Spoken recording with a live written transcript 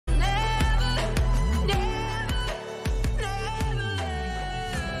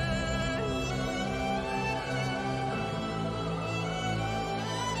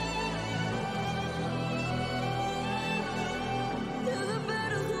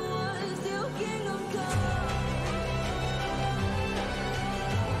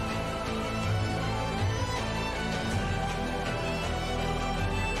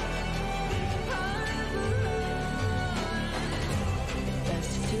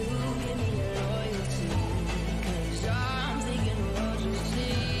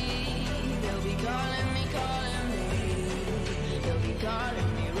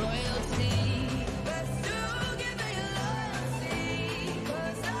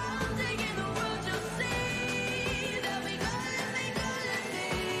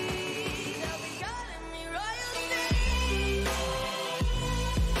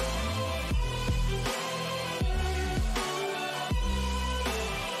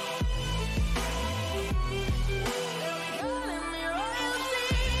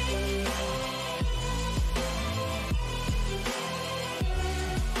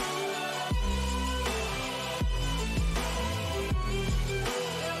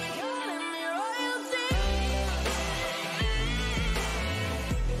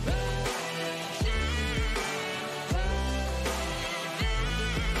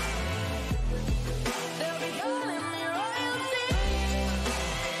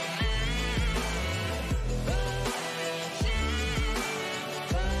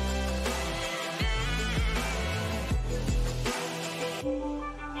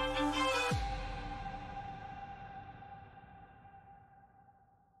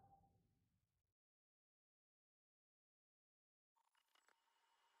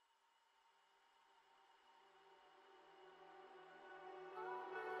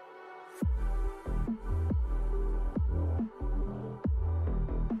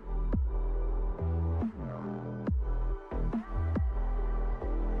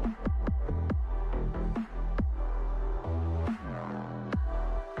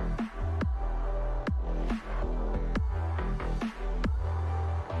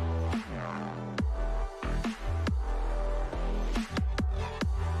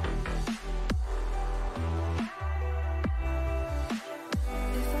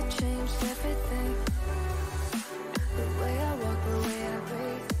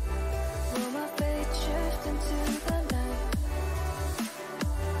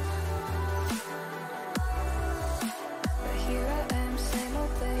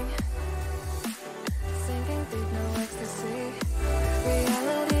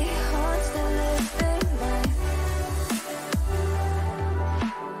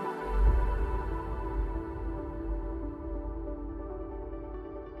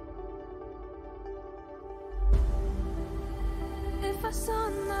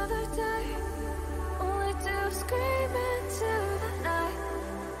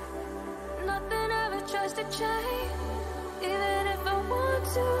change, even if I want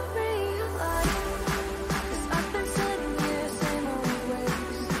to realize. 'Cause I've been sitting here, same old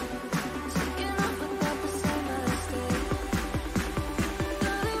ways, taking off without the same mistake.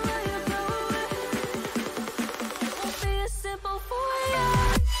 Darling, where you going? Won't be as simple for you.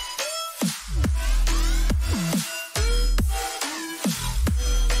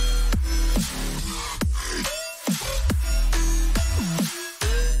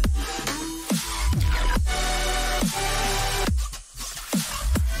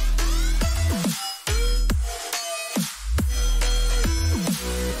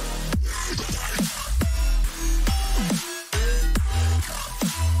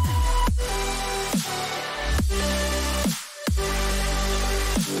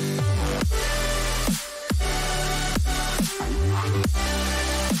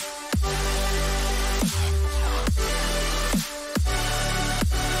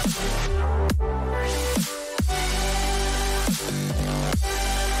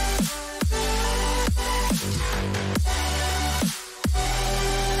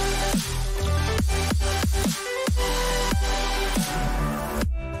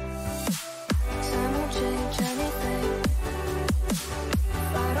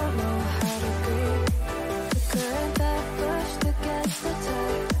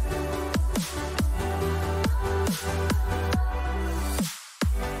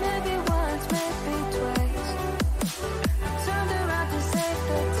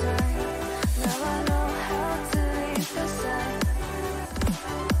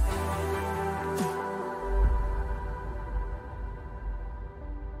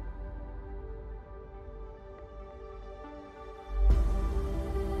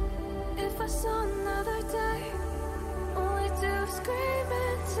 If I saw another day, only to scream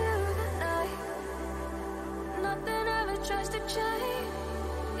into the night. Nothing ever tries to change,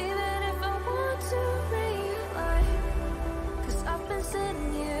 even if I want to realize. 'Cause I've been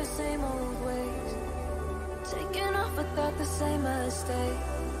sitting here, same old ways, taking off without the same mistake.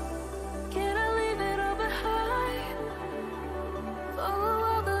 Can I leave it all behind? Follow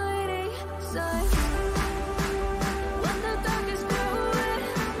all the leading signs. When the dark is growing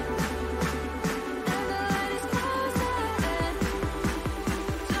and the light is closing in,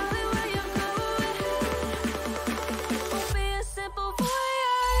 darling, where you going? Won't be as simple for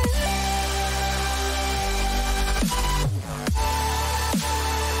you.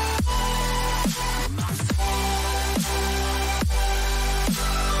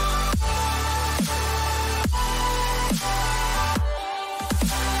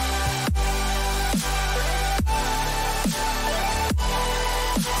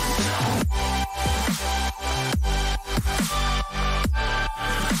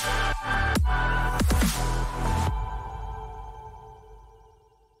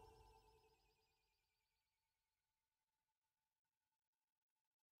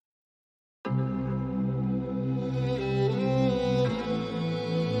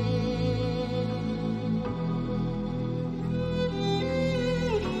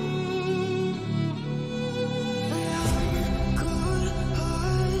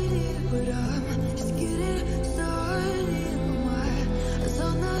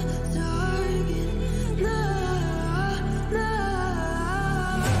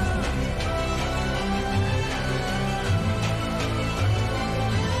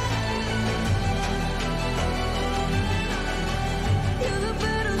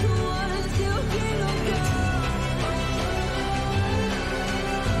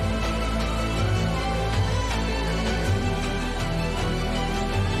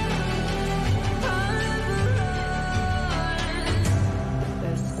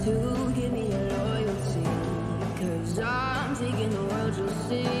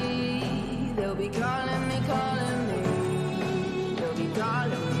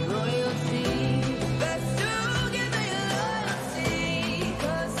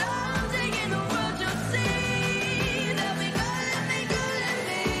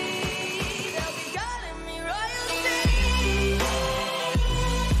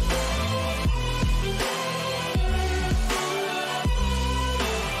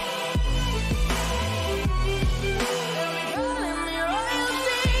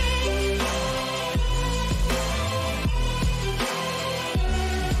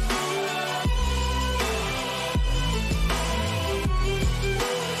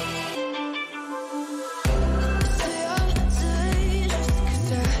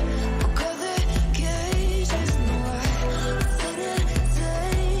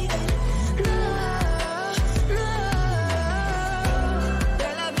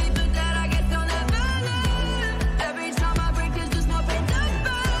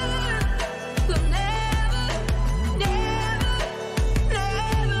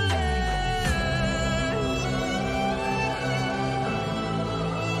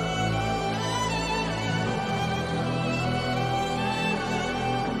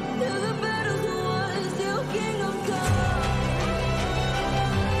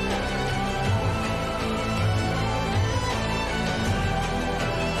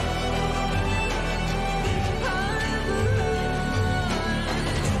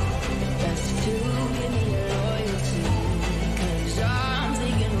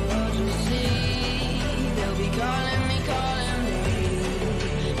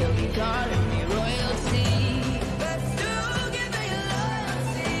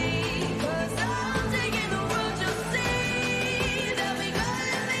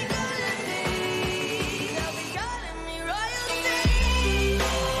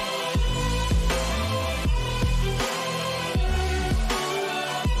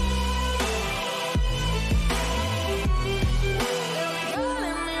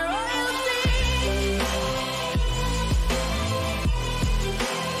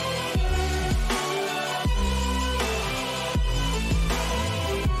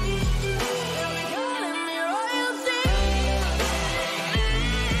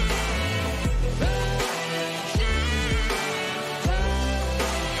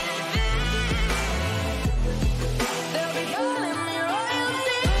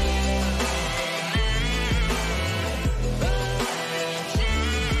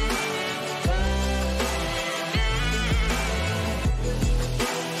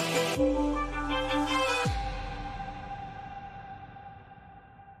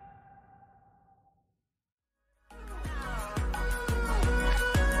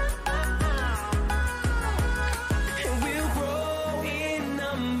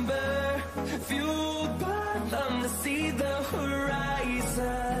 see the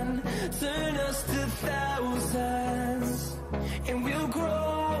horizon, turn us to thousands, and we'll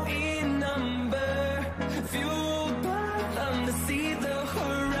grow in number, fueled by them to see the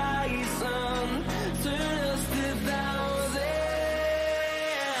horizon, turn us to thousands,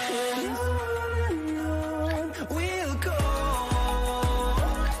 and on we'll go,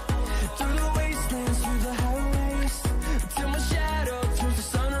 through the wastelands, through the highways, till my shadow turns to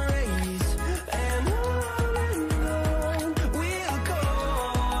sun rays, and on we'll go,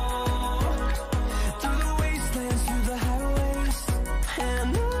 through the wastelands, through the highways,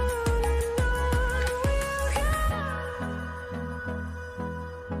 and on we'll go.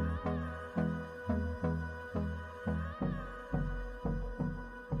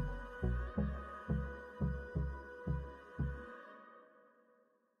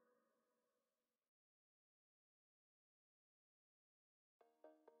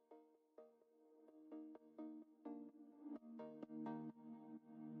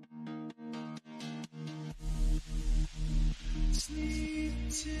 Sleep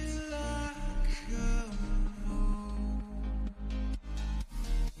till I come home.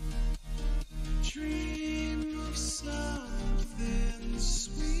 Dream of something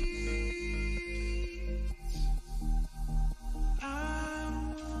sweet. I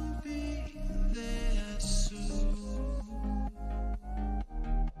will be there soon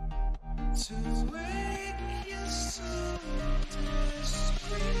to wake you so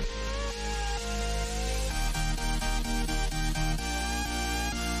discreet.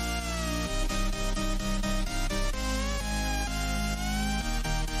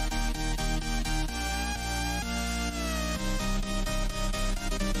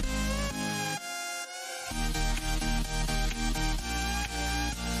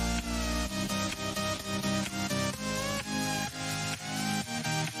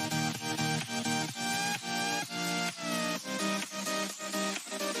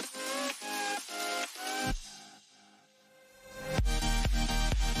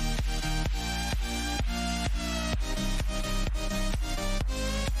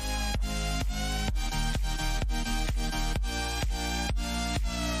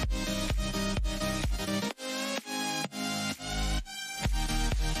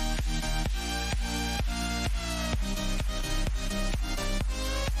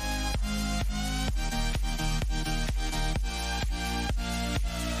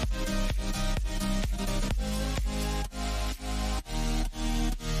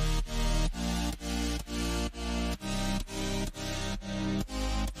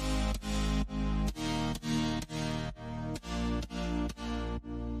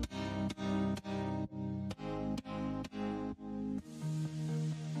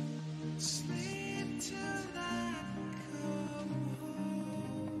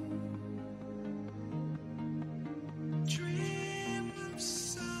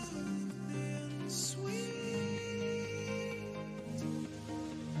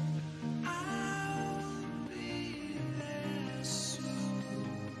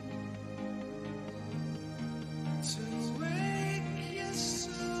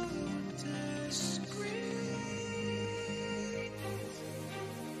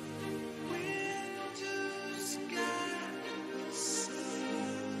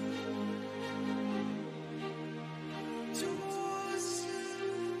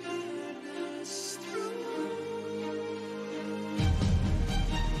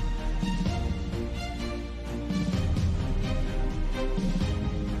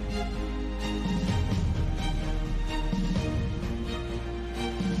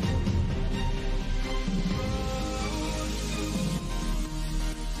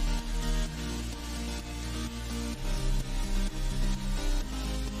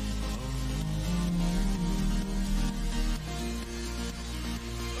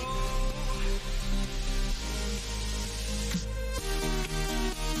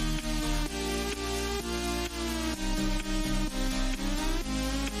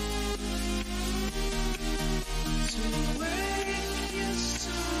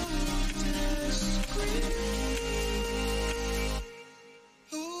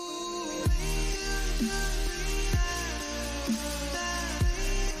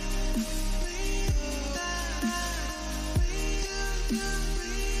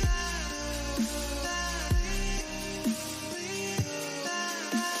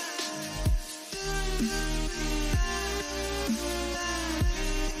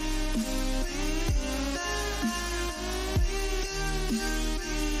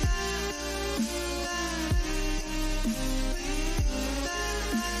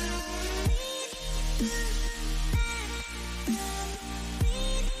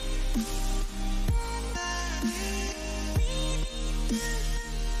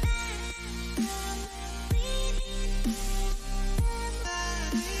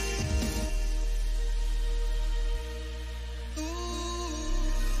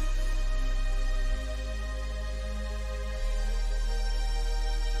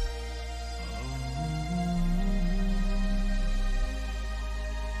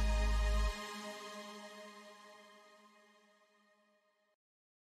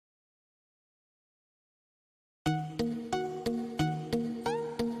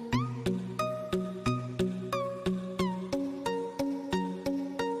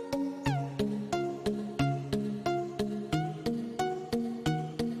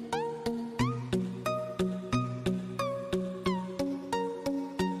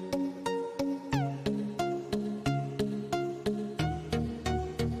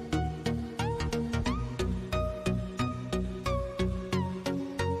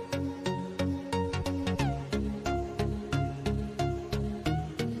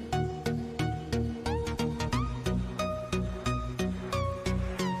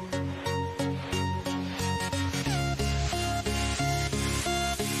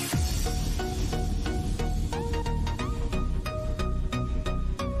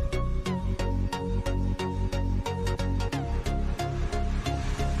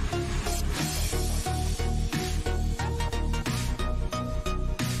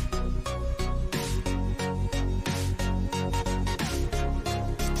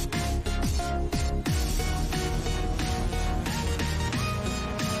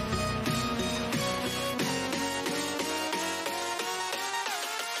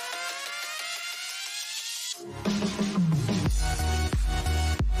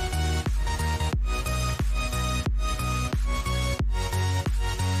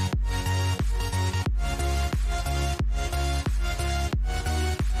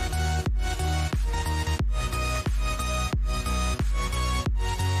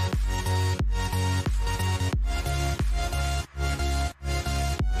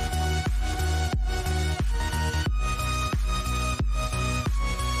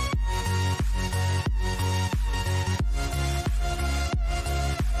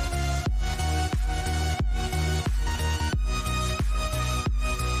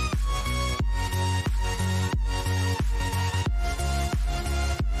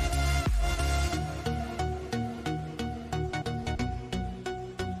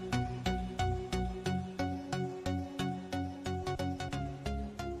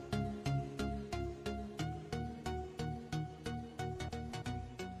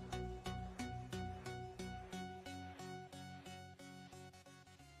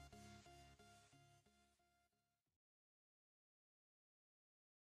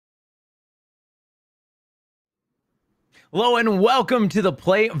 Hello and welcome to the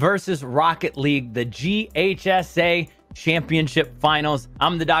Play versus Rocket League, the GHSA Championship Finals.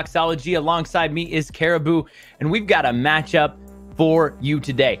 I'm the Doxology. Alongside me is Caribou, and we've got a matchup for you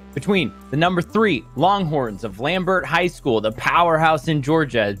today between the number 3 Longhorns of Lambert High School, the powerhouse in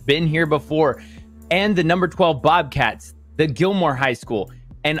Georgia, has been here before, and the number 12 Bobcats, the Gilmore High School.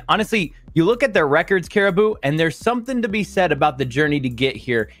 And honestly, you look at their records, Caribou, and there's something to be said about the journey to get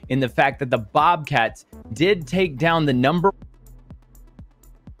here in the fact that the Bobcats did take down the number.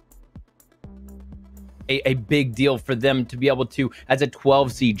 A big deal for them to be able to, as a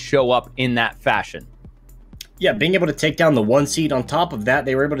 12 seed, show up in that fashion. Yeah, being able to take down the 1 seed. On top of that,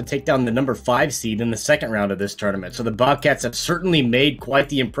 they were able to take down the number 5 seed in the second round of this tournament. So the Bobcats have certainly made quite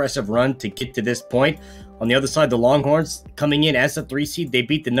the impressive run to get to this point. On the other side, the Longhorns coming in as a 3 seed, they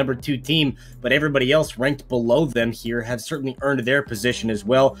beat the number 2 team, but everybody else ranked below them here have certainly earned their position as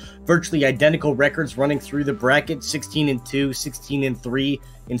well. Virtually identical records running through the bracket, 16-2, 16-3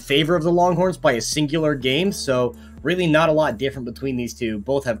 in favor of the Longhorns by a singular game. So really not a lot different between these two.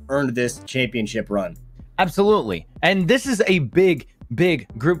 Both have earned this championship run. Absolutely. And this is a big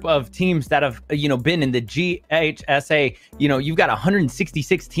group of teams that have, been in the GHSA. You've got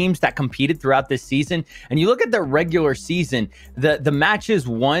 166 teams that competed throughout this season. And you look at their regular season, the matches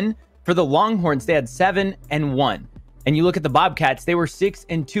won for the Longhorns, they had 7-1. And you look at the Bobcats, they were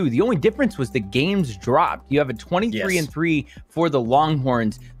 6-2. The only difference was the games dropped. You have a 23-3 for the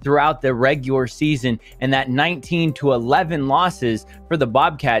Longhorns throughout the regular season, and that 19-11 losses for the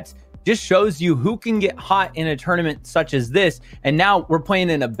Bobcats just shows you who can get hot in a tournament such as this. And now we're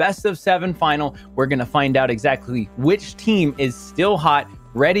playing in a best-of-7 final. We're going to find out exactly which team is still hot,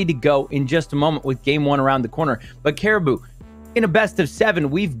 ready to go in just a moment with game 1 around the corner. But Caribou, in a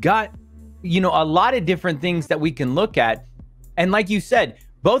best-of-7, we've got, a lot of different things that we can look at. And like you said,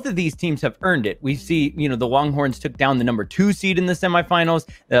 both of these teams have earned it. We see, the Longhorns took down the number 2 seed in the semifinals.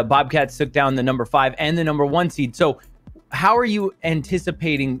 The Bobcats took down the number 5 and the number 1 seed. So how are you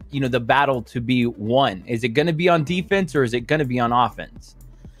anticipating, the battle to be won? Is it going to be on defense or is it going to be on offense?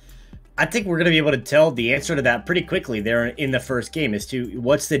 I think we're going to be able to tell the answer to that pretty quickly there in the first game as to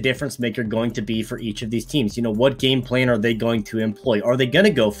what's the difference maker going to be for each of these teams. What game plan are they going to employ? Are they going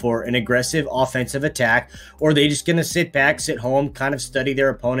to go for an aggressive offensive attack, or are they just going to sit back, sit home, kind of study their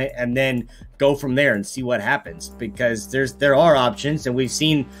opponent, and then go from there and see what happens? Because there are options, and we've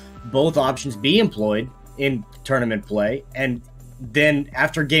seen both options be employed in tournament play, and then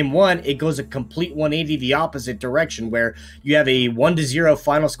after game 1 it goes a complete 180 the opposite direction, where you have a 1-0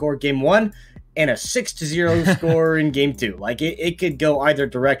 final score game 1 and a 6-0 score in game 2. Like it could go either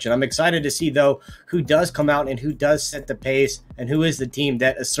direction. I'm excited to see though who does come out and who does set the pace and who is the team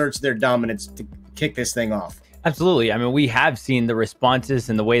that asserts their dominance to kick this thing off. Absolutely. I mean, we have seen the responses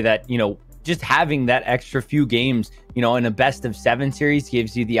and the way that just having that extra few games, in a best-of-7 series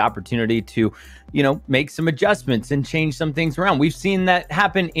gives you the opportunity to, make some adjustments and change some things around. We've seen that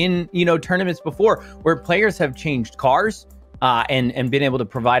happen in, tournaments before where players have changed cars and been able to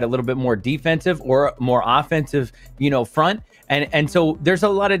provide a little bit more defensive or more offensive, front. And so there's a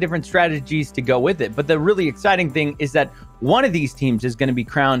lot of different strategies to go with it. But the really exciting thing is that one of these teams is going to be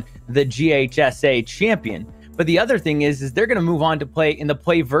crowned the GHSA champion. But the other thing is they're going to move on to play in the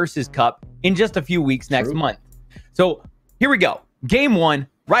Play Versus Cup in just a few weeks next month. So here we go. Game 1,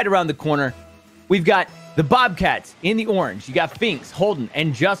 right around the corner. We've got the Bobcats in the orange. You got Finks, Holden,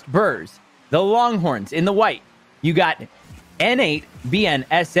 and Just Burrs. The Longhorns in the white. You got N8,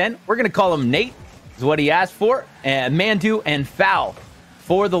 BNSN. We're going to call him Nate, is what he asked for. Mandu and Foul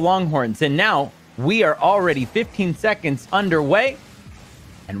for the Longhorns. And now we are already 15 seconds underway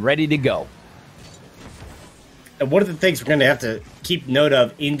and ready to go. And one of the things we're going to have to keep note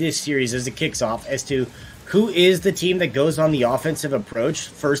of in this series as it kicks off as to who is the team that goes on the offensive approach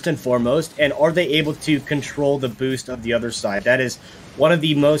first and foremost, and are they able to control the boost of the other side? That is one of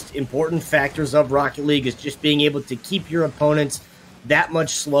the most important factors of Rocket League, is just being able to keep your opponents that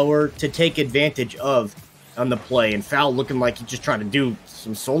much slower to take advantage of on the play. And Foul looking like he's just trying to do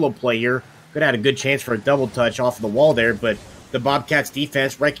some solo play here. Could have had a good chance for a double touch off of the wall there, but the Bobcats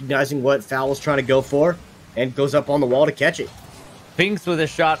defense recognizing what Foul was trying to go for and goes up on the wall to catch it. Finks with a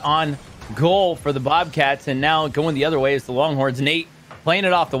shot on goal for the Bobcats, and now going the other way is the Longhorns. Nate playing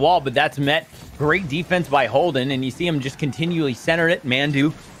it off the wall, but that's met. Great defense by Holden, and you see him just continually center it.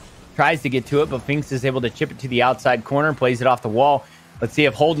 Mandu tries to get to it, but Finks is able to chip it to the outside corner, plays it off the wall. Let's see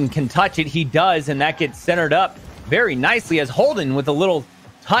if Holden can touch it. He does, and that gets centered up very nicely as Holden with a little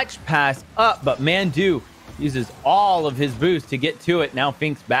touch pass up, but Mandu uses all of his boost to get to it. Now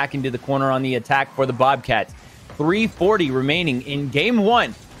Finks back into the corner on the attack for the Bobcats. 3:40 remaining in game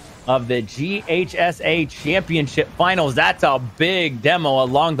 1 of the GHSA Championship Finals. That's a big demo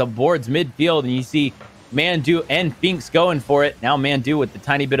along the boards midfield, and you see Mandu and Finks going for it. Now Mandu with the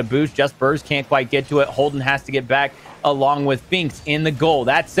tiny bit of boost. Just Burrs can't quite get to it. Holden has to get back along with Finks in the goal.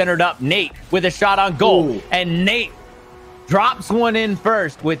 That's centered up. Nate with a shot on goal. Ooh. And Nate drops one in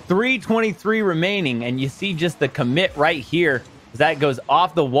first with 3:23 remaining. And you see just the commit right here as that goes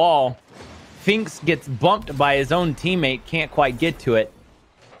off the wall. Finks gets bumped by his own teammate. Can't quite get to it.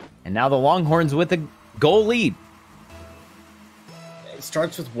 And now the Longhorns with a goal lead. It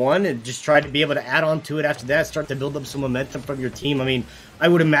starts with one and just try to be able to add on to it after that, start to build up some momentum from your team. I mean, I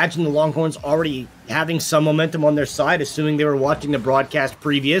would imagine the Longhorns already having some momentum on their side, assuming they were watching the broadcast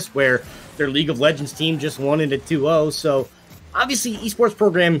previous where their League of Legends team just won it at 2-0. So obviously esports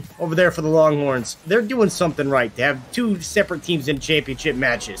program over there for the Longhorns, they're doing something right to have two separate teams in championship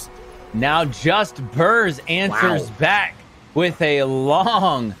matches. Now Just Burrs answers back with a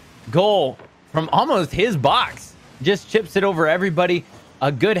long goal from almost his box. Just chips it over everybody.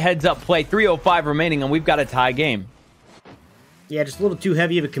 A good heads-up play. 3:05 remaining, and we've got a tie game. Yeah, just a little too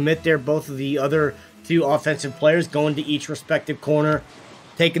heavy of a commit there. Both of the other two offensive players going to each respective corner,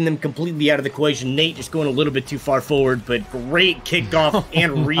 taking them completely out of the equation. Nate just going a little bit too far forward, but great kickoff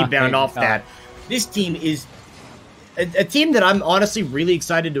and rebound off that. This team is a team that I'm honestly really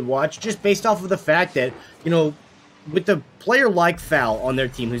excited to watch, just based off of the fact that, you know, with a player like Foul on their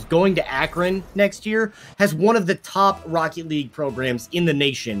team, who's going to Akron next year, has one of the top Rocket League programs in the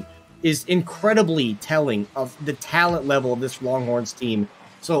nation, is incredibly telling of the talent level of this Longhorns team.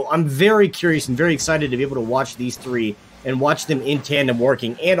 So I'm very curious and very excited to be able to watch these three and watch them in tandem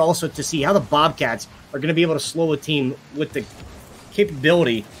working, and also to see how the Bobcats are going to be able to slow a team with the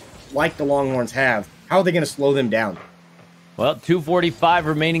capability like the Longhorns have. How are they going to slow them down? Well, 2:45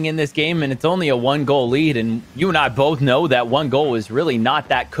 remaining in this game, and it's only a one-goal lead. And you and I both know that one goal is really not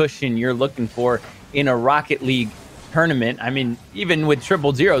that cushion you're looking for in a Rocket League tournament. I mean, even with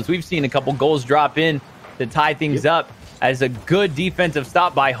triple zeros, we've seen a couple goals drop in to tie things up as a good defensive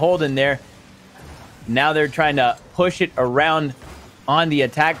stop by Holden there. Now they're trying to push it around on the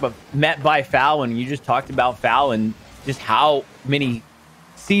attack, but met by Foul. And you just talked about Foul and just how many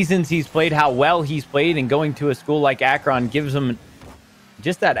seasons he's played, how well he's played, and going to a school like Akron gives him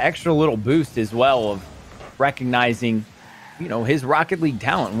just that extra little boost as well of recognizing, you know, his Rocket League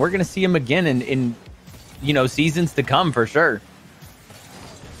talent. And we're going to see him again in you know, seasons to come for sure.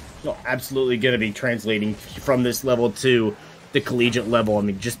 No, absolutely going to be translating from this level to the collegiate level. I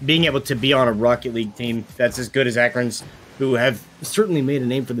mean, just being able to be on a Rocket League team that's as good as Akron's, who have certainly made a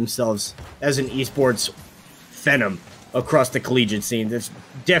name for themselves as an esports phenom across the collegiate scene. There's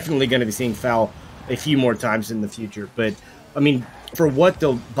definitely going to be seeing Foul a few more times in the future. But, I mean, for what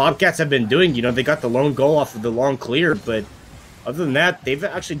the Bobcats have been doing, you know, they got the lone goal off of the long clear, but other than that, they've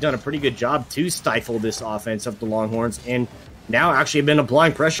actually done a pretty good job to stifle this offense of the Longhorns, and now actually have been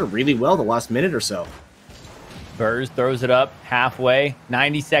applying pressure really well the last minute or so. Burrs throws it up halfway.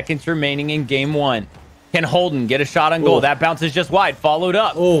 90 seconds remaining in game one. Can Holden get a shot on goal? Ooh. That bounces just wide, followed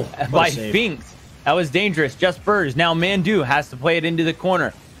up by Finks. That was dangerous. Just Burrs. Now Mandu has to play it into the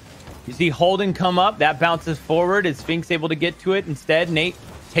corner. You see Holden come up. That bounces forward. Is Finks able to get to it? Instead, Nate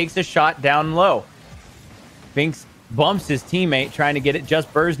takes a shot down low. Finks bumps his teammate trying to get it.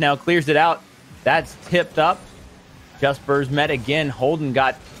 Just Burrs now clears it out. That's tipped up. Just Burrs met again. Holden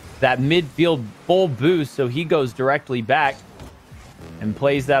got that midfield full boost, so he goes directly back and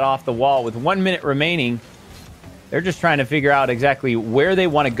plays that off the wall. With 1 minute remaining, they're just trying to figure out exactly where they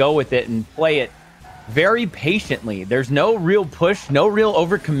want to go with it and play it very patiently. There's no real push, no real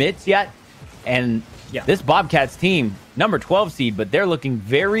overcommits yet. And this Bobcats team, number 12 seed, but they're looking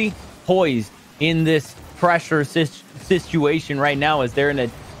very poised in this pressure situation right now as they're in a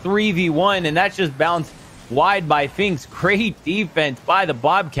 3v1, and that's just bounced wide by Finks. Great defense by the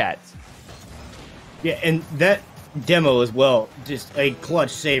Bobcats. Yeah, and that demo as well, just a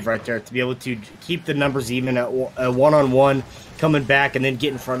clutch save right there to be able to keep the numbers even at a one-on-one, coming back and then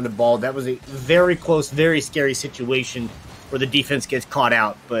get in front of the ball. That was a very close, very scary situation where the defense gets caught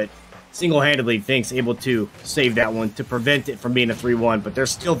out, but single-handedly Finks able to save that one to prevent it from being a 3-1, but they're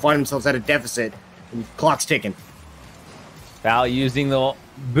still finding themselves at a deficit, and the clock's ticking. Foul using the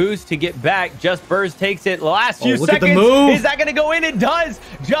boost to get back. Just Burrs takes it. Last few look at the seconds. move. Is that going to go in? It does.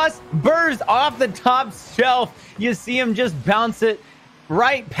 Just Burrs off the top shelf. You see him just bounce it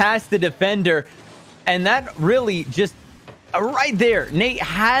right past the defender. And that really just right there. Nate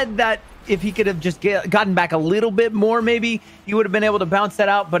had that. If he could have just gotten back a little bit more, maybe he would have been able to bounce that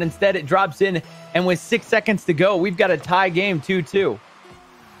out. But instead it drops in. And with 6 seconds to go, we've got a tie game 2-2.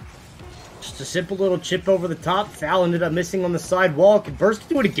 Just a simple little chip over the top. Foul ended up missing on the side wall. Could Burst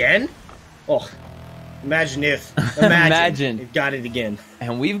do it again? Oh, imagine if. Imagine if got it again.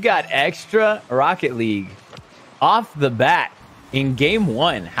 And we've got extra Rocket League off the bat in game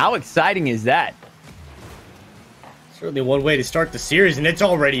 1. How exciting is that? Certainly one way to start the series, and it's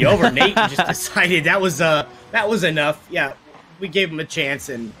already over. Nate just decided that was enough. Yeah, we gave him a chance,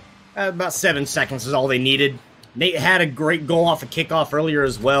 and about 7 seconds is all they needed. Nate had a great goal off a kickoff earlier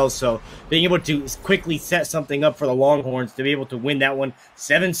as well, so being able to quickly set something up for the Longhorns to be able to win that one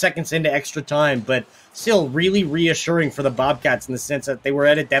 7 seconds into extra time, but still really reassuring for the Bobcats in the sense that they were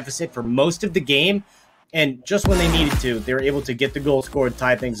at a deficit for most of the game, and just when they needed to, they were able to get the goal scored,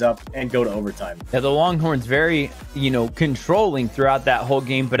 tie things up, and go to overtime. Yeah, the Longhorns very, controlling throughout that whole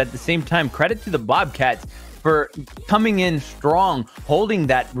game, but at the same time, credit to the Bobcats for coming in strong, holding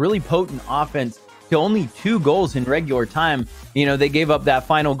that really potent offense to only 2 goals in regular time. They gave up that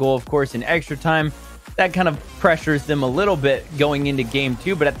final goal, of course, in extra time. That kind of pressures them a little bit going into game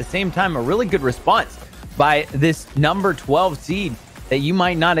 2, but at the same time, a really good response by this number 12 seed that you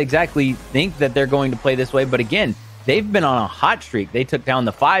might not exactly think that they're going to play this way. But again, they've been on a hot streak. They took down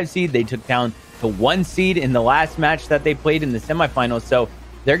the 5 seed. They took down the 1 seed in the last match that they played in the semifinals. So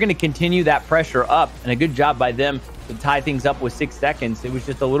they're going to continue that pressure up, and a good job by them to tie things up with 6 seconds. It was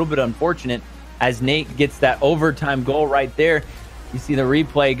just a little bit unfortunate as Nate gets that overtime goal right there. You see the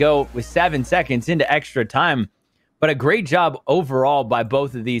replay go with 7 seconds into extra time. But a great job overall by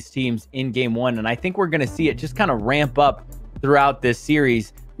both of these teams in game 1. And I think we're going to see it just kind of ramp up throughout this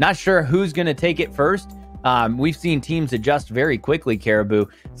series. Not sure who's going to take it first. We've seen teams adjust very quickly, Caribou.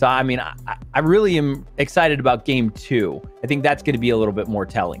 So, I really am excited about game 2. I think that's going to be a little bit more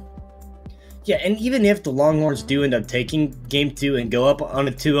telling. Yeah, and even if the Longhorns do end up taking game 2 and go up on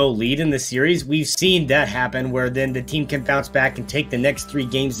a 2-0 lead in the series, we've seen that happen where then the team can bounce back and take the next 3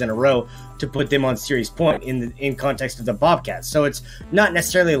 games in a row to put them on series point in context of the Bobcats. So it's not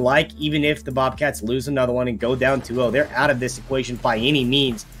necessarily like even if the Bobcats lose another one and go down 2-0, they're out of this equation by any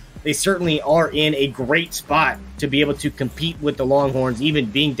means. They certainly are in a great spot to be able to compete with the Longhorns, even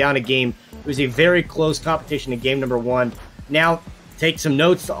being down a game. It was a very close competition in game number 1. Now, take some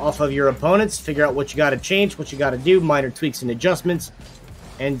notes off of your opponents, figure out what you got to change, what you got to do, minor tweaks and adjustments,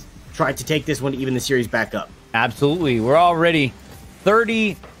 and try to take this one to even the series back up. Absolutely. We're already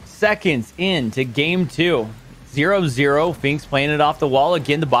 30 seconds into game 2. 0-0. Finks playing it off the wall.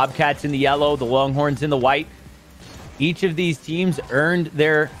 Again, the Bobcats in the yellow, the Longhorns in the white. Each of these teams earned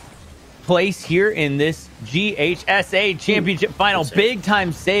their place here in this GHSA championship final. Big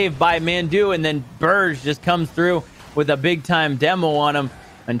time save by Mandu, and then Burge just comes through with a big-time demo on him.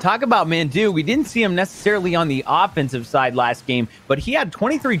 And talk about Mandu, we didn't see him necessarily on the offensive side last game, but he had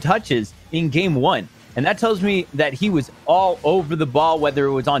 23 touches in game 1. And that tells me that he was all over the ball, whether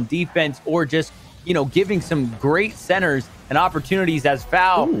it was on defense or just, giving some great centers and opportunities as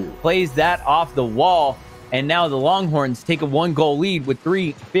Foul plays that off the wall. And now the Longhorns take a 1-goal lead with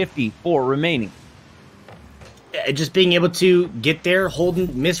 3:54 remaining. Just being able to get there,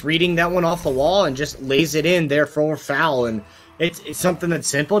 misreading that one off the wall, and just lays it in there for Foul. And it's something that's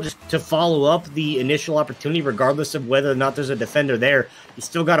simple, just to follow up the initial opportunity, regardless of whether or not there's a defender there. You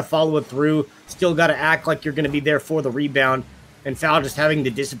still got to follow it through, still got to act like you're going to be there for the rebound. And Foul, just having the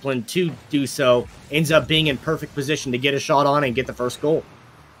discipline to do so, ends up being in perfect position to get a shot on and get the first goal.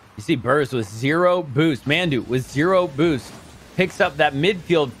 You see Burrs with 0 boost. Mandu with 0 boost. Picks up that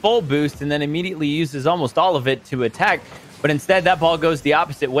midfield full boost and then immediately uses almost all of it to attack. But instead, that ball goes the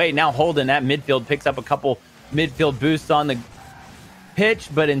opposite way. Now Holden at midfield picks up a couple midfield boosts on the pitch,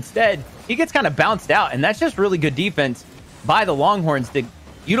 but instead, he gets kind of bounced out. And that's just really good defense by the Longhorns to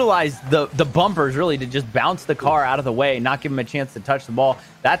utilize the bumpers, really, to just bounce the car out of the way, not give him a chance to touch the ball.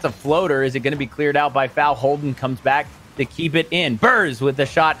 That's a floater. Is it going to be cleared out by Foul? Holden comes back to keep it in. Burrs with the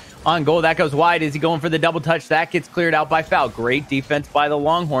shot on goal. That goes wide. Is he going for the double touch? That gets cleared out by Foul. Great defense by the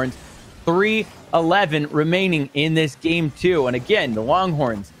Longhorns. 3:11 remaining in this game 2. And again, the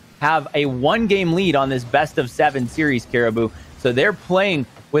Longhorns have a 1-game lead on this best-of-7 series, Caribou. So they're playing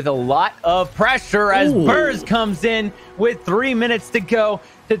with a lot of pressure as Burrs comes in with 3 minutes to go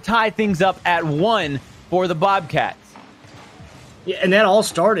to tie things up at 1 for the Bobcats. Yeah, and that all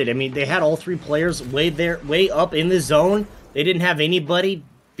started. They had all 3 players way up in the zone. They didn't have anybody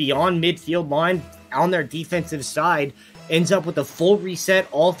beyond midfield line on their defensive side. Ends up with a full reset.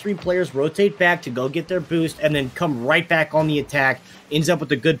 All 3 players rotate back to go get their boost and then come right back on the attack. Ends up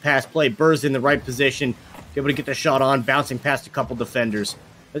with a good pass play. Burrs in the right position, able to get the shot on, bouncing past a couple defenders.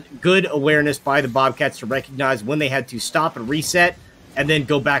 Good awareness by the Bobcats to recognize when they had to stop and reset and then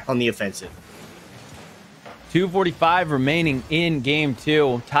go back on the offensive. 2:45 remaining in game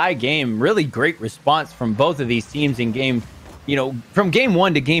 2. Tie game. Really great response from both of these teams in game, from game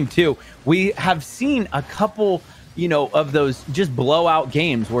 1 to game 2. We have seen a couple, of those just blowout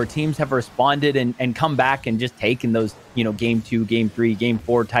games where teams have responded and come back and just taken those, game 2, game 3, game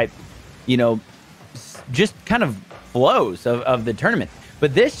 4 type, just kind of flows of the tournament.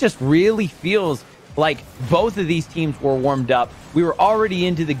 But this just really feels like both of these teams were warmed up. We were already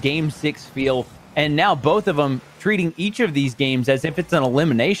into the game 6 feel. And now both of them treating each of these games as if it's an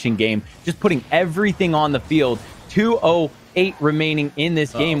elimination game, just putting everything on the field. 2:08 remaining in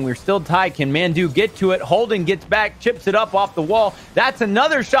this game. We're still tied. Can Mandu get to it? Holden gets back, chips it up off the wall. That's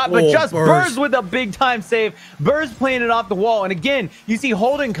another shot, but just Burrs with a big time save. Burrs playing it off the wall. And again, you see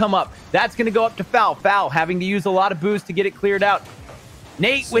Holden come up. That's going to go up to Foul. Foul having to use a lot of boost to get it cleared out.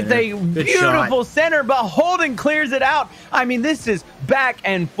 Nate Center. with a beautiful center, but Holden clears it out. I mean, this is back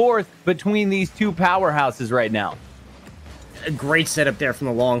and forth between these two powerhouses right now. A great setup there from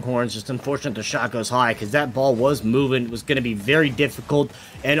the Longhorns. Just unfortunate the shot goes high because that ball was moving. It was going to be very difficult.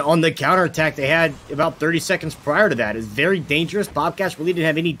 And on the counterattack they had about 30 seconds prior to that is very dangerous. Bobcats really didn't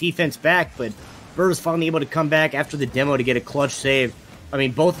have any defense back, but Bird was finally able to come back after the demo to get a clutch save. I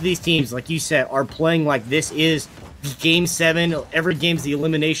mean, both of these teams, like you said, are playing like this is Game 7. Every game's the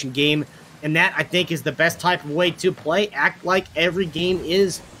elimination game. And that, I think, is the best type of way to play. Act like every game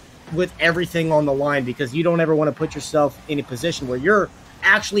is with everything on the line, because you don't ever want to put yourself in a position where you're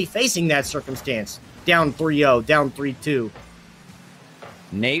actually facing that circumstance. Down 3-0, down 3-2.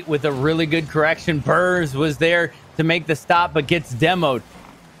 Nate with a really good correction. Burrs was there to make the stop, but gets demoed.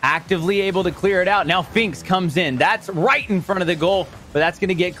 Actively able to clear it out. Now Finks comes in. That's right in front of the goal, but that's going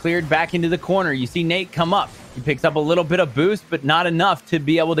to get cleared back into the corner. You see Nate come up. He picks up a little bit of boost, but not enough to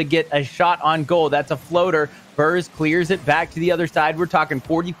be able to get a shot on goal. That's a floater. Burrs clears it back to the other side. We're talking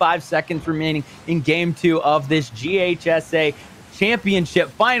 45 seconds remaining in game 2 of this GHSA championship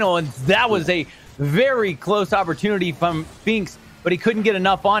final, and that was a very close opportunity from Finks, but he couldn't get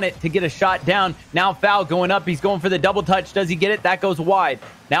enough on it to get a shot down. Now Foul going up. He's going for the double touch. Does he get it? That goes wide.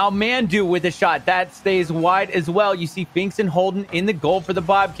 Now Mandu with a shot. That stays wide as well. You see Finks and Holden in the goal for the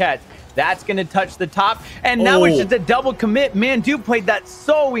Bobcats. That's going to touch the top. And now it's just a double commit. Mandu played that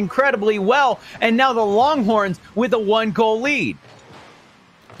so incredibly well. And now the Longhorns with a 1-goal lead.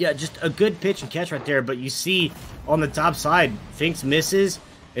 Yeah, just a good pitch and catch right there. But you see on the top side, Finks misses.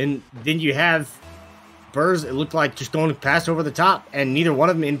 And then you have Burrs, it looked like just going past over the top, and neither one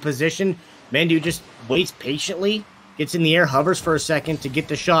of them in position. Mandu just waits patiently, gets in the air, hovers for a second to get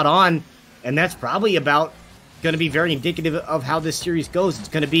the shot on, and that's probably about going to be very indicative of how this series goes. It's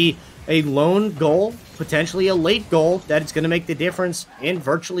going to be a lone goal, potentially a late goal, that it's going to make the difference in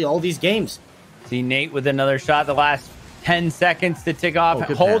virtually all these games. See Nate with another shot the last 10 seconds to tick off.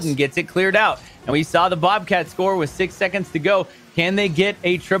 Holden pass. gets it cleared out, and we saw the Bobcats score with 6 seconds to go. Can they get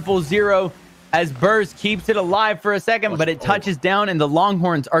a 0-0? As Burrs keeps it alive for a second, but it touches down, and the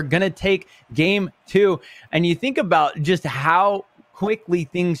Longhorns are going to take game 2. And you think about just how quickly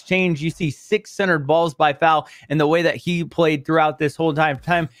things change. You see 6 centered balls by Foul and the way that he played throughout this whole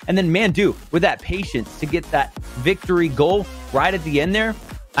time. And then Mandu with that patience to get that victory goal right at the end there.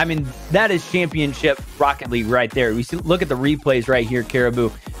 I mean, that is championship Rocket League right there. We see, look at the replays right here, Caribou.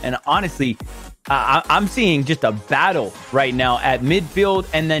 And honestly, I'm seeing just a battle right now at midfield,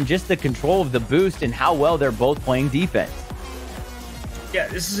 and then just the control of the boost and how well they're both playing defense. Yeah,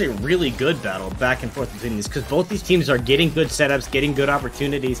 this is a really good battle back and forth between these, because both these teams are getting good setups, getting good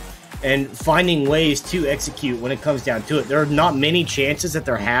opportunities, and finding ways to execute when it comes down to it. There are not many chances that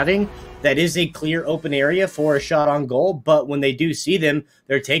they're having that is a clear open area for a shot on goal, but when they do see them,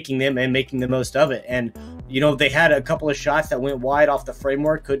 they're taking them and making the most of it. And, you know, they had a couple of shots that went wide off the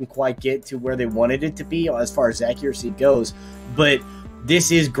framework, couldn't quite get to where they wanted it to be as far as accuracy goes. But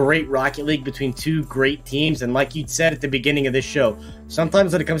this is great Rocket League between two great teams. And like you said at the beginning of this show,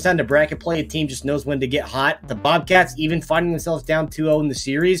 sometimes when it comes down to bracket play, a team just knows when to get hot. The Bobcats, even finding themselves down 2-0 in the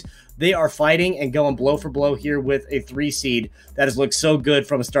series, they are fighting and going blow for blow here with a 3 seed that has looked so good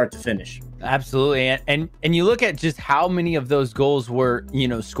from start to finish. Absolutely. And you look at just how many of those goals were, you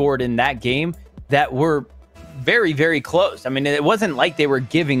know, scored in that game that were very, very close. I mean, it wasn't like they were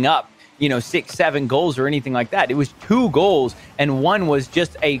giving up, you know, 6-7 goals or anything like that. It was 2 goals, and one was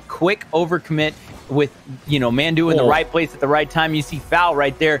just a quick overcommit with, you know, Mandu in the right place at the right time. You see Foul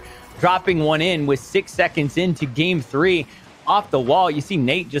right there dropping one in with 6 seconds into game 3 off the wall. You see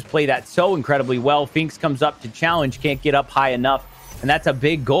Nate just play that so incredibly well. Finks comes up to challenge, can't get up high enough, and that's a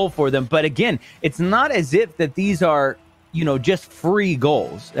big goal for them. But again, it's not as if that these are, you know, just free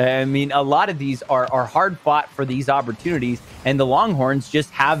goals. I mean, a lot of these are hard fought for these opportunities, and the Longhorns just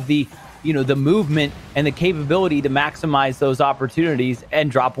have the the movement and the capability to maximize those opportunities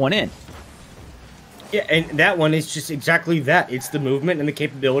and drop one in. Yeah, and that one is just exactly that. It's the movement and the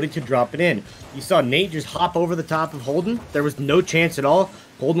capability to drop it in. You saw Nate just hop over the top of Holden. There was no chance at all.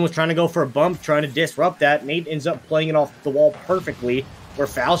 Holden was trying to go for a bump, trying to disrupt that. Nate ends up playing it off the wall perfectly, where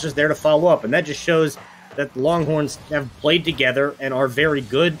Fal's just there to follow up. And that just shows that the Longhorns have played together and are very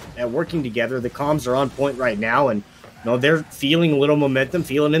good at working together. The comms are on point right now, and they're feeling a little momentum,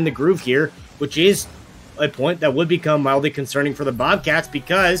 feeling in the groove here, which is a point that would become mildly concerning for the Bobcats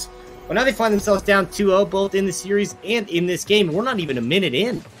because now they find themselves down 2-0 both in the series and in this game. We're not even a minute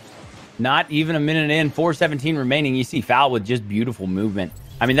in. Not even a minute in, 4:17 remaining. You see Fal with just beautiful movement.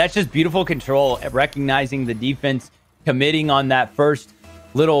 I mean, that's just beautiful control, recognizing the defense, committing on that first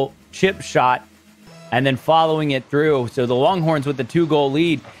little chip shot, and then following it through. So the Longhorns with the 2-goal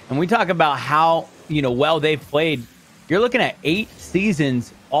lead. And we talk about how, well they've played. You're looking at 8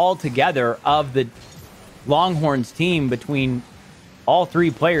 seasons altogether of the Longhorns team between all 3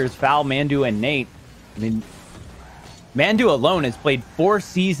 players, Fal, Mandu, and Nate. I mean, Mandu alone has played 4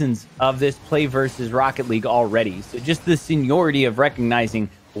 seasons of this Play versus Rocket League already. So just the seniority of recognizing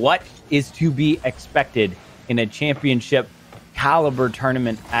what is to be expected in a championship caliber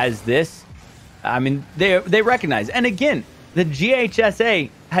tournament as this. I mean, they recognize. And again, the GHSA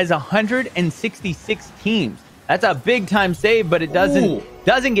has 166 teams. That's a big time save, but it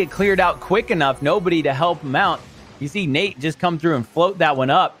doesn't get cleared out quick enough. Nobody to help him out. You see Nate just come through and float that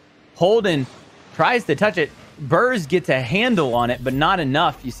one up. Holden tries to touch it. Burrs gets a handle on it, but not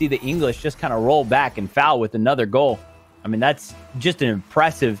enough. You see the English just kind of roll back and foul with another goal. I mean, that's just an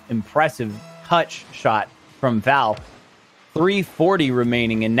impressive touch shot from Fal. 3:40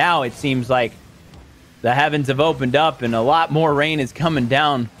 remaining, and now it seems like the heavens have opened up and a lot more rain is coming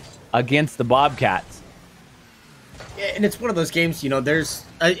down against the Bobcats. And it's one of those games, there's,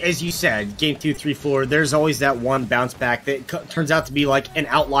 as you said, game 2, 3, 4, there's always that one bounce back that turns out to be like an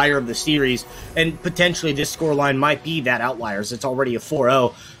outlier of the series, and potentially this scoreline might be that outlier. It's already a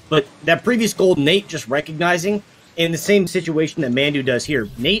 4-0, but that previous goal, Nate just recognizing, in the same situation that Mandu does here,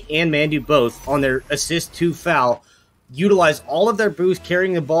 Nate and Mandu both, on their assist to Fal, utilize all of their boost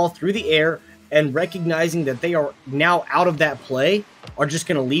carrying the ball through the air and recognizing that they are now out of that play, are just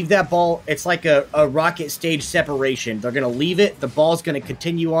going to leave that ball. It's like a rocket stage separation. They're going to leave it. The ball's going to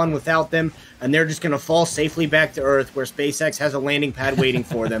continue on without them, and they're just going to fall safely back to Earth where SpaceX has a landing pad waiting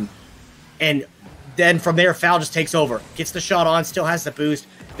for them. And then from there, Fal just takes over. Gets the shot on, still has the boost.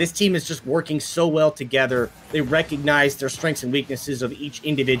 This team is just working so well together. They recognize their strengths and weaknesses of each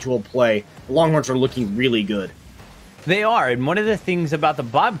individual play. The Longhorns are looking really good. They are, and one of the things about the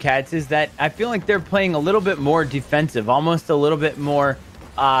Bobcats is that I feel like they're playing a little bit more defensive, almost a little bit more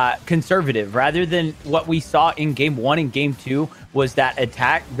conservative, rather than what we saw in Game 1 and Game 2 was that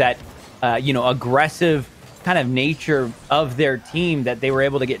attack, that aggressive kind of nature of their team, that they were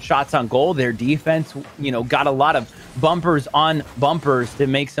able to get shots on goal. Their defense, got a lot of bumpers on bumpers to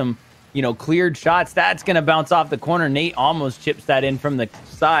make some cleared shots. That's going to bounce off the corner. Nate almost chips that in from the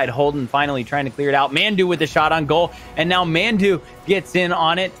side. Holden finally trying to clear it out. Mandu with the shot on goal. And now Mandu gets in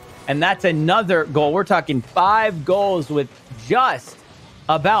on it. And that's another goal. We're talking 5 goals with just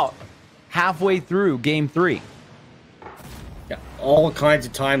about halfway through Game 3. Yeah, all kinds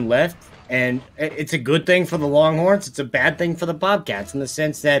of time left. And it's a good thing for the Longhorns. It's a bad thing for the Bobcats in the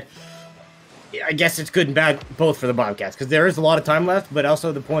sense that I guess it's good and bad both for the Bobcats because there is a lot of time left, but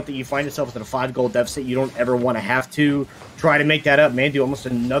also the point that you find yourself with a 5-goal deficit, you don't ever want to have to try to make that up. Mandu, almost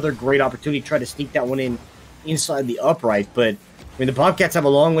another great opportunity to try to sneak that one in inside the upright. But I mean, the Bobcats have a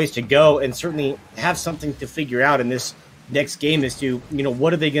long ways to go and certainly have something to figure out in this next game as to,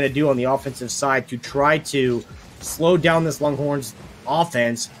 what are they going to do on the offensive side to try to slow down this Longhorns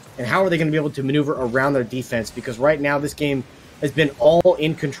offense, and how are they going to be able to maneuver around their defense? Because right now this game has been all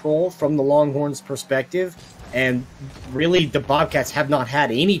in control from the Longhorns' perspective, and really the Bobcats have not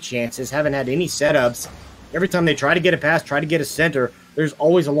had any chances, haven't had any setups. Every time they try to get a pass, try to get a center, there's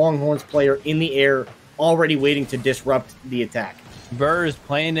always a Longhorns player in the air already waiting to disrupt the attack. Burrs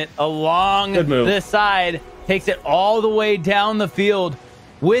playing it along this side, takes it all the way down the field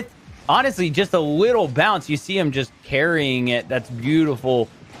with, honestly, just a little bounce. You see him just carrying it. That's beautiful,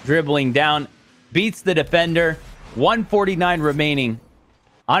 dribbling down, beats the defender. 1:49 remaining.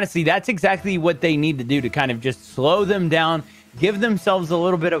 Honestly, that's exactly what they need to do to kind of just slow them down, give themselves a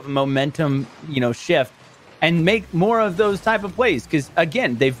little bit of momentum, shift, and make more of those type of plays. Because,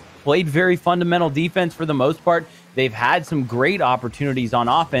 again, they've played very fundamental defense for the most part. They've had some great opportunities on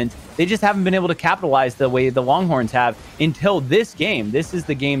offense. They just haven't been able to capitalize the way the Longhorns have until this game. This is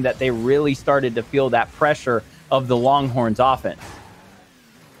the game that they really started to feel that pressure of the Longhorns offense.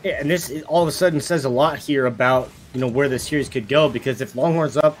 Yeah, and this all of a sudden says a lot here about where the series could go, because if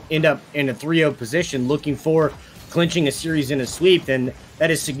Longhorns end up in a 3-0 position looking for clinching a series in a sweep, then that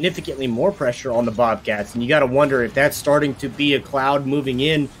is significantly more pressure on the Bobcats, and you got to wonder if that's starting to be a cloud moving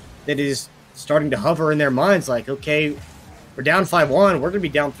in that is starting to hover in their minds, like, okay, we're down 5-1, we're going to be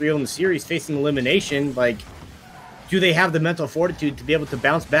down 3-0 in the series, facing elimination. Like, do they have the mental fortitude to be able to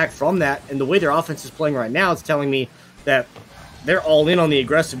bounce back from that? And the way their offense is playing right now, it's telling me that they're all in on the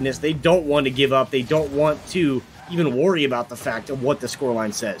aggressiveness. They don't want to give up. They don't want to even worry about the fact of what the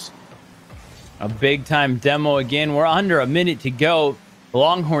scoreline says. A big-time demo again. We're under a minute to go. The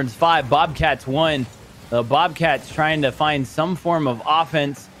Longhorns 5, Bobcats 1. The Bobcats trying to find some form of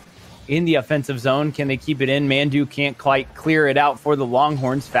offense in the offensive zone. Can they keep it in? Mandu can't quite clear it out for the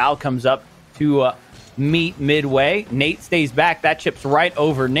Longhorns. Foul comes up to meet midway. Nate stays back. That chips right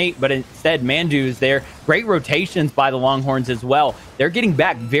over Nate, but instead Mandu is there. Great rotations by the Longhorns as well. They're getting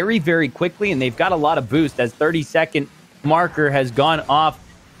back very, very quickly, and they've got a lot of boost as 30-second marker has gone off.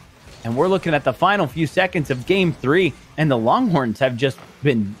 And we're looking at the final few seconds of game 3, and the Longhorns have just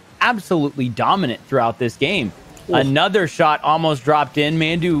been absolutely dominant throughout this game. Ooh. Another shot almost dropped in.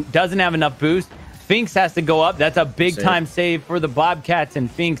 Mandu doesn't have enough boost. Finks has to go up. That's a big-time save for the Bobcats,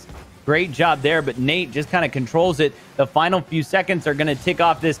 and Finks, great job there, but Nate just kind of controls it. The final few seconds are going to tick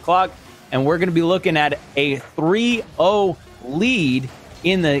off this clock, and we're going to be looking at a 3-0 lead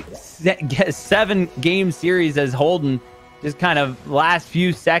in the 7-game series as Holden just kind of last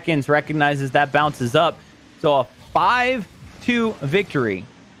few seconds recognizes that bounces up. So a 5-2 victory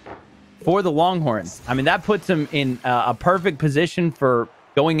for the Longhorns. I mean, that puts them in a perfect position for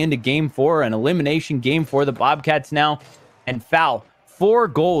going into game 4, an elimination game for the Bobcats now. And Foul, 4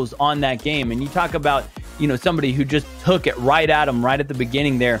 goals on that game. And you talk about, somebody who just took it right at him right at the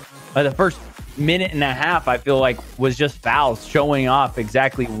beginning there. The first minute and a half, I feel like, was just Foul showing off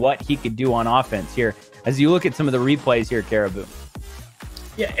exactly what he could do on offense here. As you look at some of the replays here, Caribou.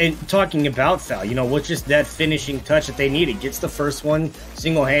 Yeah, and talking about Foul, what's just that finishing touch that they needed. Gets the first one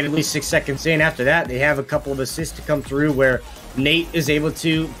single-handedly 6 seconds in. After that, they have a couple of assists to come through where Nate is able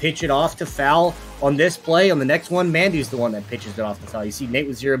to pitch it off to Foul on this play. On the next one, Mandu's the one that pitches it off to Foul. You see Nate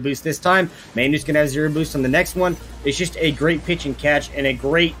with 0 boost this time. Mandu's going to have 0 boost on the next one. It's just a great pitch and catch and a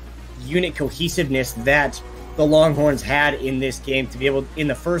great unit cohesiveness that the Longhorns had in this game to be able, in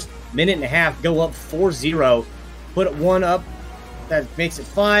the first minute and a half, go up 4-0, put one up. That makes it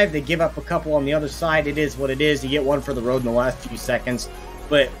 5. They give up a couple on the other side. It is what it is. You get one for the road in the last few seconds.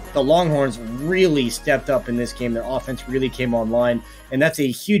 But the Longhorns really stepped up in this game. Their offense really came online, and that's a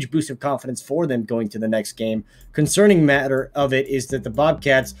huge boost of confidence for them going to the next game. Concerning matter of it is that the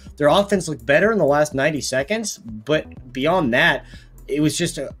Bobcats, their offense looked better in the last 90 seconds, but beyond that, it was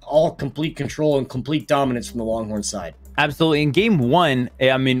just all complete control and complete dominance from the Longhorn side. Absolutely. In game 1,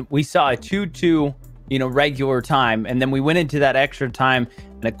 I mean, we saw a 2-2 regular time, and then we went into that extra time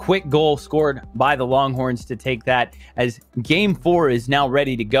and a quick goal scored by the Longhorns to take that, as game 4 is now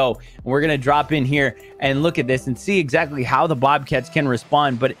ready to go. And we're going to drop in here and look at this and see exactly how the Bobcats can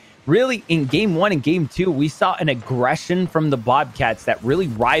respond. But really, in game 1 and game 2, we saw an aggression from the Bobcats that really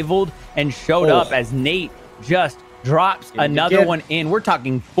rivaled and showed up as Nate just drops another one in. We're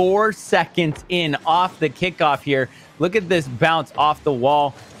talking 4 seconds in off the kickoff here. Look at this bounce off the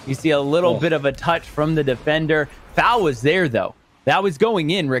wall. You see a little bit of a touch from the defender. Foul was there, though. That was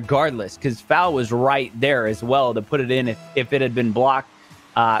going in regardless, because Foul was right there as well to put it in if it had been blocked.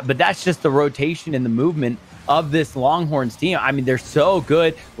 But that's just the rotation and the movement of this Longhorns team. I mean, they're so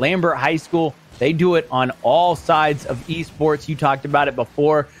good. Lambert High School, they do it on all sides of esports. You talked about it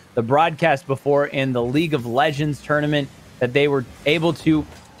before, the broadcast before, in the League of Legends tournament, that they were able to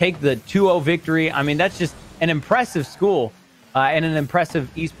take the 2-0 victory. I mean, that's just an impressive school and an impressive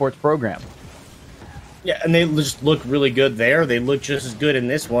esports program. Yeah, and they just look really good there. They look just as good in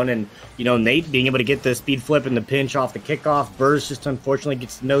this one. And, Nate being able to get the speed flip and the pinch off the kickoff. Burrs just unfortunately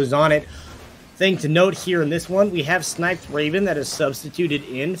gets the nose on it. Thing to note here in this one, we have Sniped Raven that is substituted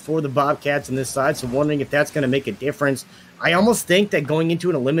in for the Bobcats on this side. So wondering if that's going to make a difference. I almost think that going into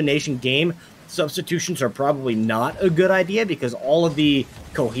an elimination game, substitutions are probably not a good idea, because all of the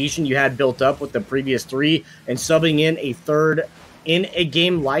cohesion you had built up with the previous 3 and subbing in a third in a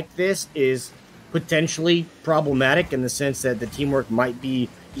game like this is potentially problematic, in the sense that the teamwork might be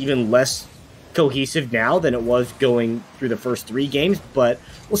even less cohesive now than it was going through the first 3 games, but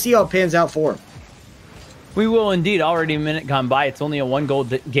we'll see how it pans out for them. We will indeed. Already a minute gone by. It's only a 1-goal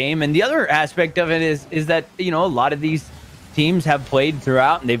game. And the other aspect of it is that, a lot of these teams have played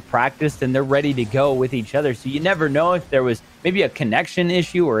throughout and they've practiced and they're ready to go with each other. So you never know if there was maybe a connection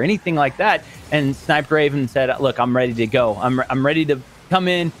issue or anything like that. And Sniped Raven said, look, I'm ready to go. I'm ready to come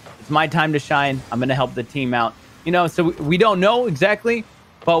in. It's my time to shine. I'm going to help the team out. You know, so we don't know exactly,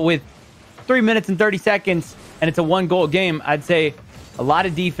 but with 3 minutes and 30 seconds and it's a 1-goal game, I'd say a lot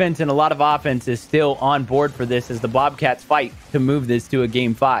of defense and a lot of offense is still on board for this as the Bobcats fight to move this to a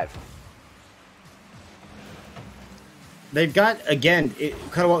game 5. They've got, again,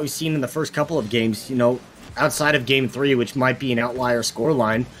 kind of what we've seen in the first couple of games, you know, outside of game 3, which might be an outlier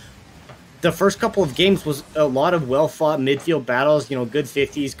scoreline. The first couple of games was a lot of well-fought midfield battles, you know, good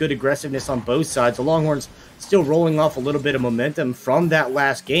 50s, good aggressiveness on both sides. The Longhorns still rolling off a little bit of momentum from that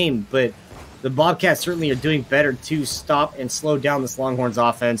last game, but the Bobcats certainly are doing better to stop and slow down this Longhorns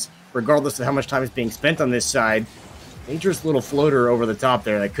offense, regardless of how much time is being spent on this side. Dangerous little floater over the top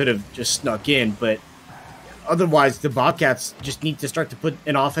there that could have just snuck in, but otherwise the Bobcats just need to start to put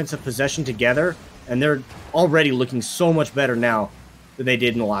an offensive possession together, and they're already looking so much better now than they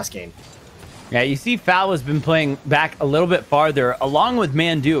did in the last game. Yeah, you see Foul has been playing back a little bit farther, along with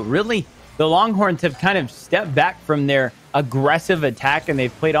Mandu. Really, the Longhorns have kind of stepped back from their aggressive attack, and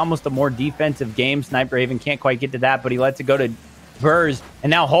they've played almost a more defensive game. Sniper Raven can't quite get to that, but he lets it go to Burrs. And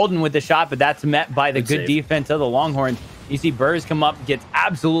now Holden with the shot, but that's met by the good defense of the Longhorns. You see Burrs come up, gets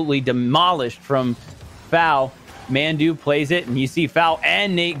absolutely demolished from Foul. Mandu plays it, and you see Foul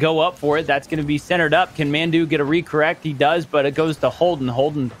and Nate go up for it. That's going to be centered up. Can Mandu get a recorrect? He does, but it goes to Holden.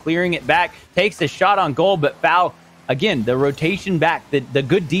 Holden clearing it back, takes a shot on goal, but Foul, again, the rotation back, the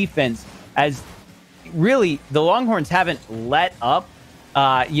good defense, as really the Longhorns haven't let up,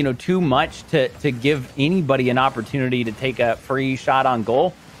 too much to give anybody an opportunity to take a free shot on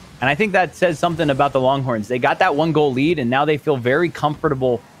goal. And I think that says something about the Longhorns. They got that 1-goal lead, and now they feel very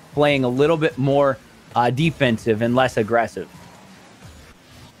comfortable playing a little bit more defensive and less aggressive.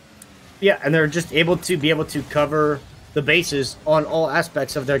 Yeah, and they're just able to cover the bases on all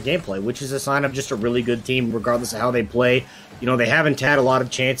aspects of their gameplay, which is a sign of just a really good team, regardless of how they play. You know, they haven't had a lot of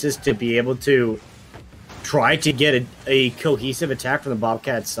chances to be able to try to get a cohesive attack from the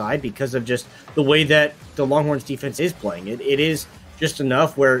Bobcats side because of just the way that the Longhorns defense is playing. It is just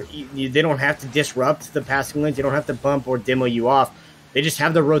enough where they don't have to disrupt the passing lanes. They don't have to bump or demo you off. They just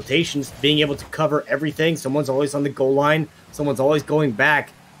have the rotations, being able to cover everything. Someone's always on the goal line. Someone's always going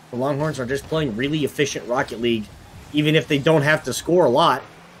back. The Longhorns are just playing really efficient Rocket League, even if they don't have to score a lot.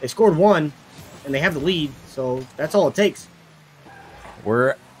 They scored 1, and they have the lead, so that's all it takes.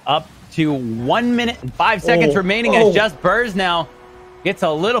 We're up to 1 minute and 5 seconds remaining as Just Burrs now gets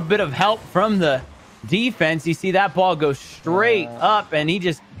a little bit of help from the defense. You see that ball go straight up, and he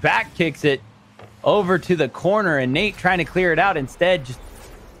just back kicks it over to the corner, and Nate trying to clear it out instead just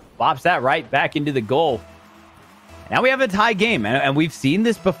bops that right back into the goal. Now we have a tie game, and we've seen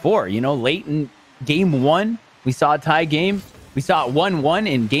this before. You know, late in game 1, we saw a tie game. We saw it 1-1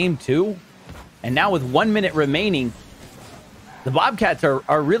 in game 2, and now with 1 minute remaining, the Bobcats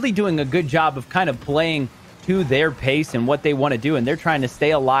are really doing a good job of kind of playing to their pace and what they want to do, and they're trying to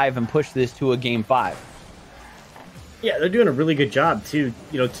stay alive and push this to a game 5. Yeah, they're doing a really good job to,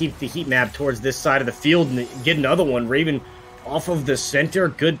 keep the heat map towards this side of the field and get another one. Raven off of the center,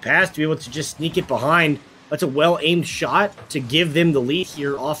 good pass to be able to just sneak it behind. That's a well-aimed shot to give them the lead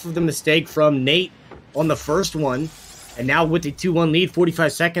here off of the mistake from Nate on the first one. And now with the 2-1 lead,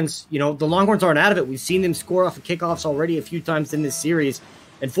 45 seconds, the Longhorns aren't out of it. We've seen them score off of kickoffs already a few times in this series.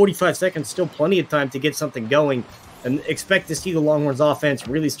 And 45 seconds, still plenty of time to get something going. And expect to see the Longhorns offense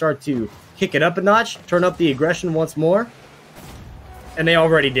really start to kick it up a notch, turn up the aggression once more. And they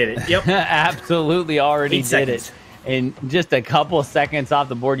already did it. Yep. Absolutely already did it. In just a couple seconds off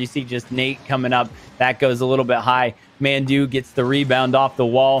the board, you see just Nate coming up. That goes a little bit high. Mandu gets the rebound off the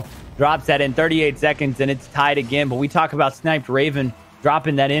wall, drops that in 38 seconds, and it's tied again. But we talk about Sniped Raven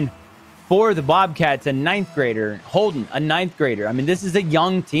dropping that in for the Bobcats, a 9th grader. Holden, a 9th grader. I mean, this is a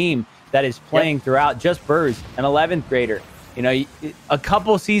young team that is playing throughout. Just Burrs, an 11th grader. A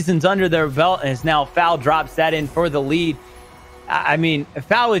couple seasons under their belt, and it's now Foul drops that in for the lead. I mean,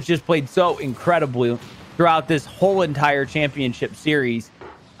 Foul has just played so incredibly throughout this whole entire championship series.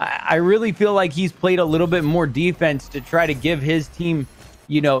 I really feel like he's played a little bit more defense to try to give his team,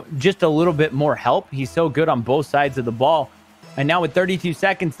 just a little bit more help. He's so good on both sides of the ball. And now with 32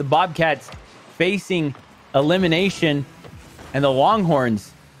 seconds, the Bobcats facing elimination, and the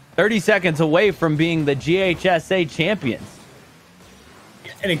Longhorns 30 seconds away from being the GHSA champions.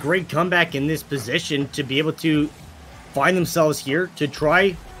 And a great comeback in this position to be able to find themselves here to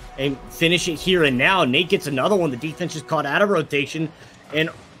try and finish it here and now. Nate gets another one. The defense just caught out of rotation, and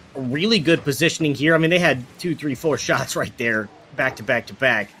really good positioning here. I mean, they had 2, 3, 4 shots right there, back to back to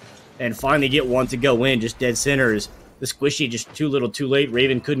back, and finally get one to go in, just dead center. Is the squishy just too little too late.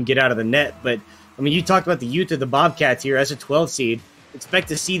 Raven couldn't get out of the net. But I mean, you talked about the youth of the Bobcats here as a 12 seed. expect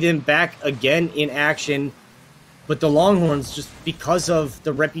to see them back again in action. But the Longhorns, just because of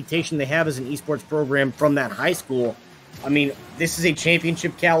the reputation they have as an esports program from that high school, I mean, this is a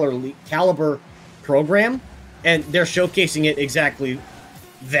championship caliber program, and they're showcasing it exactly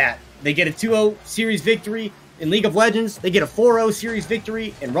that. They get a 2-0 series victory in League of Legends. They get a 4-0 series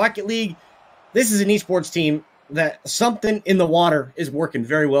victory in Rocket League. This is an esports team that something in the water is working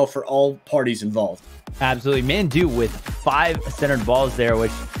very well for all parties involved. Absolutely. Mandu with 5 centered balls there,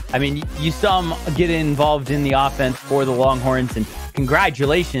 which, I mean, you saw him get involved in the offense for the Longhorns, and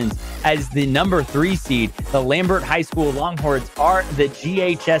congratulations as the number 3 seed. The Lambert High School Longhorns are the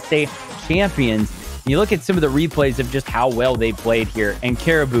GHSA champions. You look at some of the replays of just how well they played here. And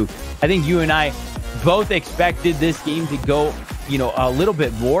Caribou, I think you and I both expected this game to go, you know, a little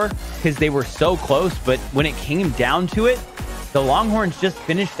bit more because they were so close. But when it came down to it, the Longhorns just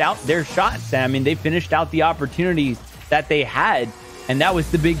finished out their shots. I mean, they finished out the opportunities that they had, and that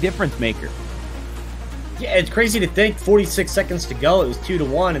was the big difference maker. Yeah, it's crazy to think 46 seconds to go. It was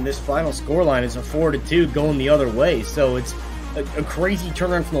 2-1, and this final scoreline is a 4-2 going the other way. So it's a crazy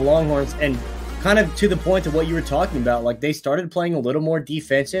turnaround from the Longhorns, and kind of to the point of what you were talking about. Like, they started playing a little more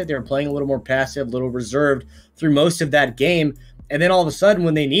defensive. They were playing a little more passive, a little reserved through most of that game. And then all of a sudden,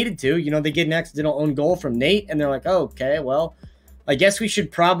 when they needed to, you know, they get an accidental own goal from Nate, and they're like, oh, okay, well, I guess we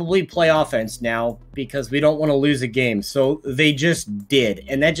should probably play offense now because we don't want to lose a game. So they just did.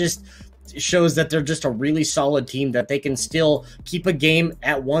 And that just shows that they're just a really solid team, that they can still keep a game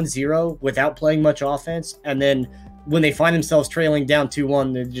at 1-0 without playing much offense. And then when they find themselves trailing down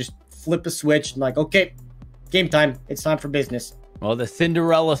 2-1, they just flip a switch and like, okay, game time. It's time for business. Well, the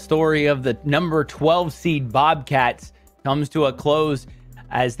Cinderella story of the number 12 seed Bobcats comes to a close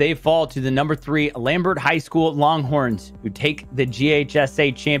as they fall to the number 3 Lambert High School Longhorns, who take the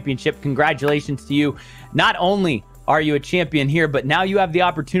GHSA championship. Congratulations to you. Not only are you a champion here, but now you have the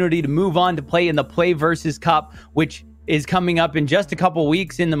opportunity to move on to play in the PlayVS Cup, which is coming up in just a couple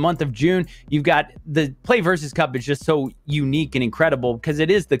weeks in the month of June. You've got the PlayVS Cup is just so unique and incredible because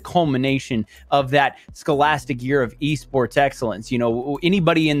it is the culmination of that scholastic year of esports excellence. You know,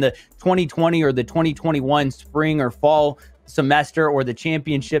 anybody in the 2020 or the 2021 spring or fall semester, or the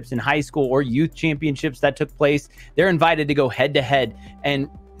championships in high school or youth championships that took place, they're invited to go head to head, and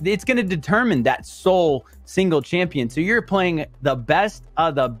it's going to determine that sole single champion. So you're playing the best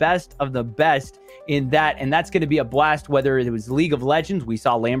of the best of the best in that, and that's going to be a blast. Whether it was League of Legends, we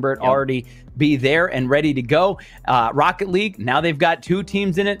saw Lambert already be there and ready to go. Rocket League, now they've got 2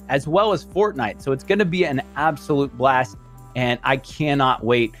 teams in it, as well as Fortnite. So it's going to be an absolute blast, and I cannot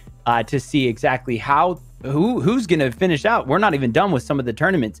wait to see exactly who's going to finish out. We're not even done with some of the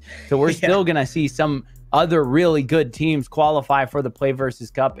tournaments, so we're still going to see some other really good teams qualify for the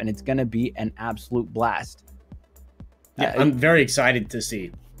PlayVS Cup, and it's going to be an absolute blast. Yeah, I'm very excited to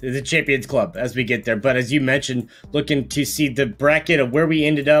see the Champions Club as we get there. But as you mentioned, looking to see the bracket of where we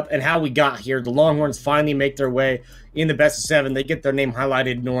ended up and how we got here. The Longhorns finally make their way in the best of 7. They get their name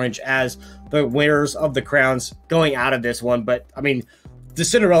highlighted in orange as the wearers of the crowns going out of this one. But, I mean, the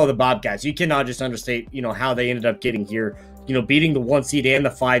Cinderella of the Bobcats, you cannot just understate, you know, how they ended up getting here. You know, beating the 1 seed and the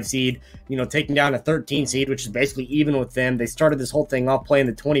 5 seed, you know, taking down a 13 seed, which is basically even with them. They started this whole thing off playing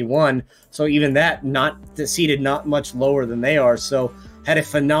the 21. So even that, not seeded not much lower than they are. So had a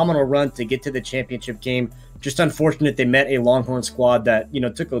phenomenal run to get to the championship game. Just unfortunate they met a Longhorn squad that, you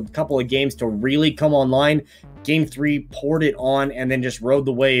know, took a couple of games to really come online. Game 3 poured it on and then just rode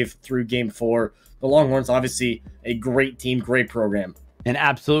the wave through game 4. The Longhorns, obviously a great team, great program. An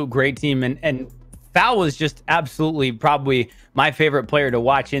absolute great team. And Fowl was just absolutely probably my favorite player to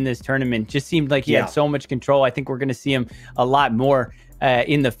watch in this tournament. Just seemed like he had so much control. I think we're going to see him a lot more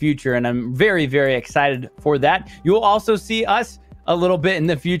in the future, and I'm very, very excited for that. You'll also see us a little bit in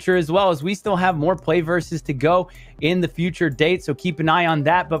the future, as well as we still have more PlayVS to go in the future dates, so keep an eye on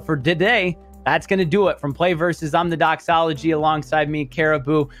that. But for today, that's going to do it. From PlayVS, I'm the Doxology. Alongside me,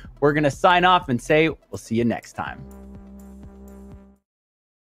 Caribou. We're going to sign off and say we'll see you next time.